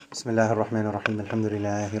بسم الله الرحمن الرحيم الحمد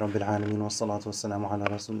لله رب العالمين والصلاة والسلام على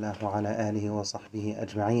رسول الله وعلى آله وصحبه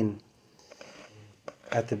أجمعين.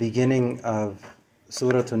 At the beginning of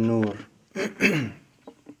Surah An-Nur,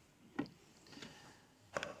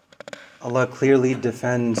 Allah clearly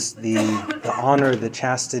defends the honor, the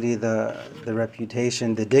chastity, the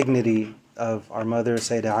reputation, the dignity of our mother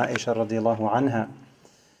Sayyidah Aisha radiallahu anha.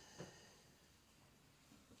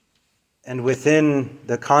 And within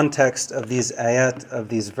the context of these ayat, of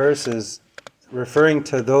these verses, referring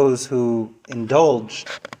to those who indulged,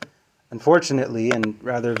 unfortunately and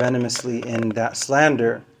rather venomously, in that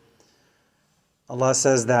slander, Allah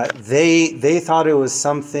says that they thought it was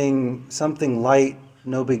something light,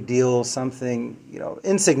 no big deal, something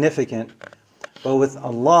insignificant. But with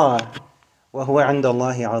Allah, وَهُوَ عِنْدَ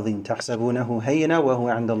اللَّهِ عَظِيمٌ تَحْسَبُونَهُ هَيِّنًا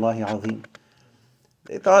وَهُوَ عِنْدَ اللَّهِ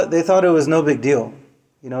عَظِيمٌ. They thought it was no big deal.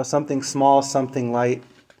 Something small, something light,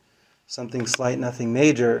 something slight, nothing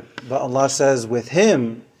major. But Allah says with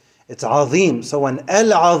Him, it's azim. So when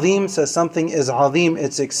al-azim says something is azim,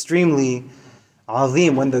 it's extremely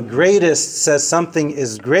azim. When the greatest says something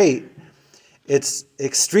is great, it's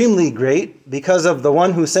extremely great because of the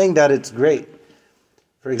one who's saying that it's great.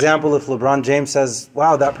 For example, if LeBron James says,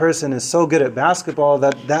 wow, that person is so good at basketball,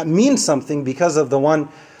 that means something because of the one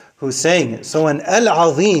who's saying it. So when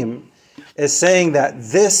al-azim is saying that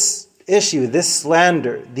this issue, this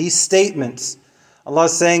slander, these statements, Allah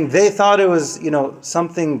is saying they thought it was,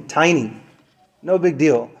 something tiny, no big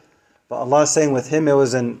deal. But Allah is saying with Him it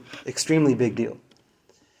was an extremely big deal.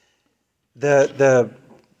 The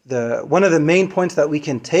one of the main points that we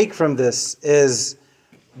can take from this is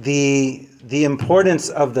the importance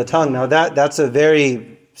of the tongue. Now that's a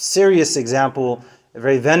very serious example, a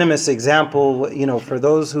very venomous example. For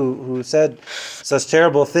those who said such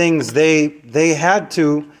terrible things, they had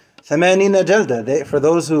to 80 jalda. For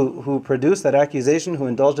those who produced that accusation, who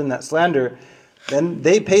indulged in that slander, then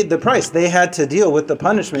they paid the price. They had to deal with the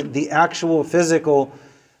punishment, the actual physical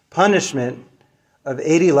punishment of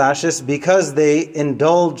 80 lashes because they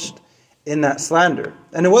indulged in that slander.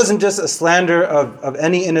 And it wasn't just a slander of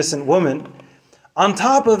any innocent woman. On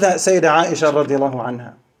top of that, Sayyidah Aisha radiallahu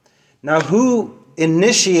anha. Now, who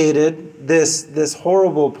initiated this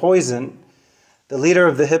horrible poison? The leader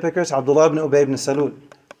of the hypocrites, Abdullah ibn Ubay ibn Salul.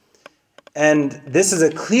 And this is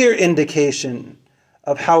a clear indication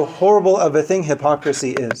of how horrible of a thing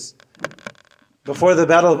hypocrisy is. Before the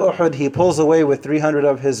Battle of Uhud, he pulls away with 300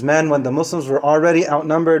 of his men when the Muslims were already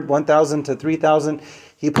outnumbered 1,000 to 3,000.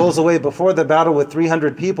 He pulls away before the battle with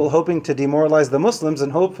 300 people, hoping to demoralize the Muslims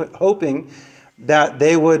and hoping that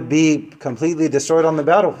they would be completely destroyed on the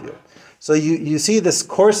battlefield. So you see this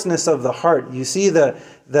coarseness of the heart. You see the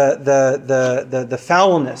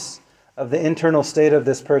foulness of the internal state of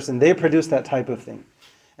this person. They produce that type of thing.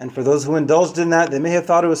 And for those who indulged in that, they may have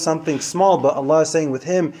thought it was something small, but Allah is saying with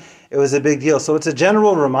Him, it was a big deal. So it's a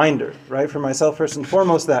general reminder, right, for myself first and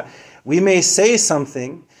foremost, that we may say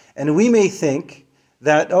something and we may think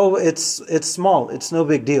that, it's small, it's no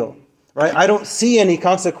big deal, right? I don't see any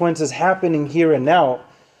consequences happening here and now,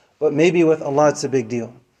 but maybe with Allah it's a big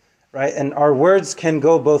deal. Right? And our words can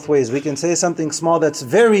go both ways. We can say something small that's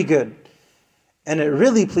very good, and it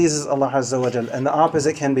really pleases Allah Azza wa Jal. And the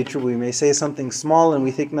opposite can be true. We may say something small and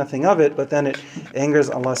we think nothing of it, but then it angers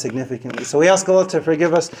Allah significantly. So we ask Allah to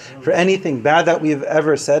forgive us for anything bad that we've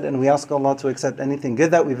ever said, and we ask Allah to accept anything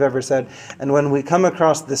good that we've ever said. And when we come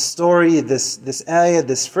across this story, this ayah,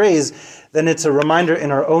 this phrase, then it's a reminder in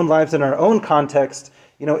our own lives, in our own context.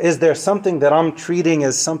 Is there something that I'm treating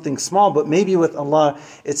as something small, but maybe with Allah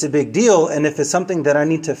it's a big deal, and if it's something that I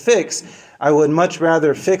need to fix, I would much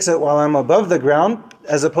rather fix it while I'm above the ground,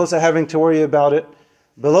 as opposed to having to worry about it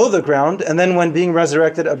below the ground, and then when being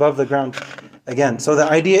resurrected above the ground again. So the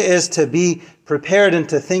idea is to be prepared and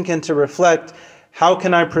to think and to reflect, how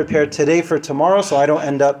can I prepare today for tomorrow so I don't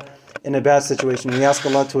end up in a bad situation? We ask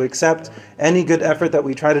Allah to accept any good effort that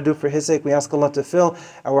we try to do for His sake. We ask Allah to fill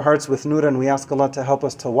our hearts with nur, and we ask Allah to help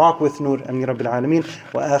us to walk with nur. Ameen Rabbil Alameen.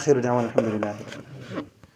 Wa akhiru da'wana alhamdulillah.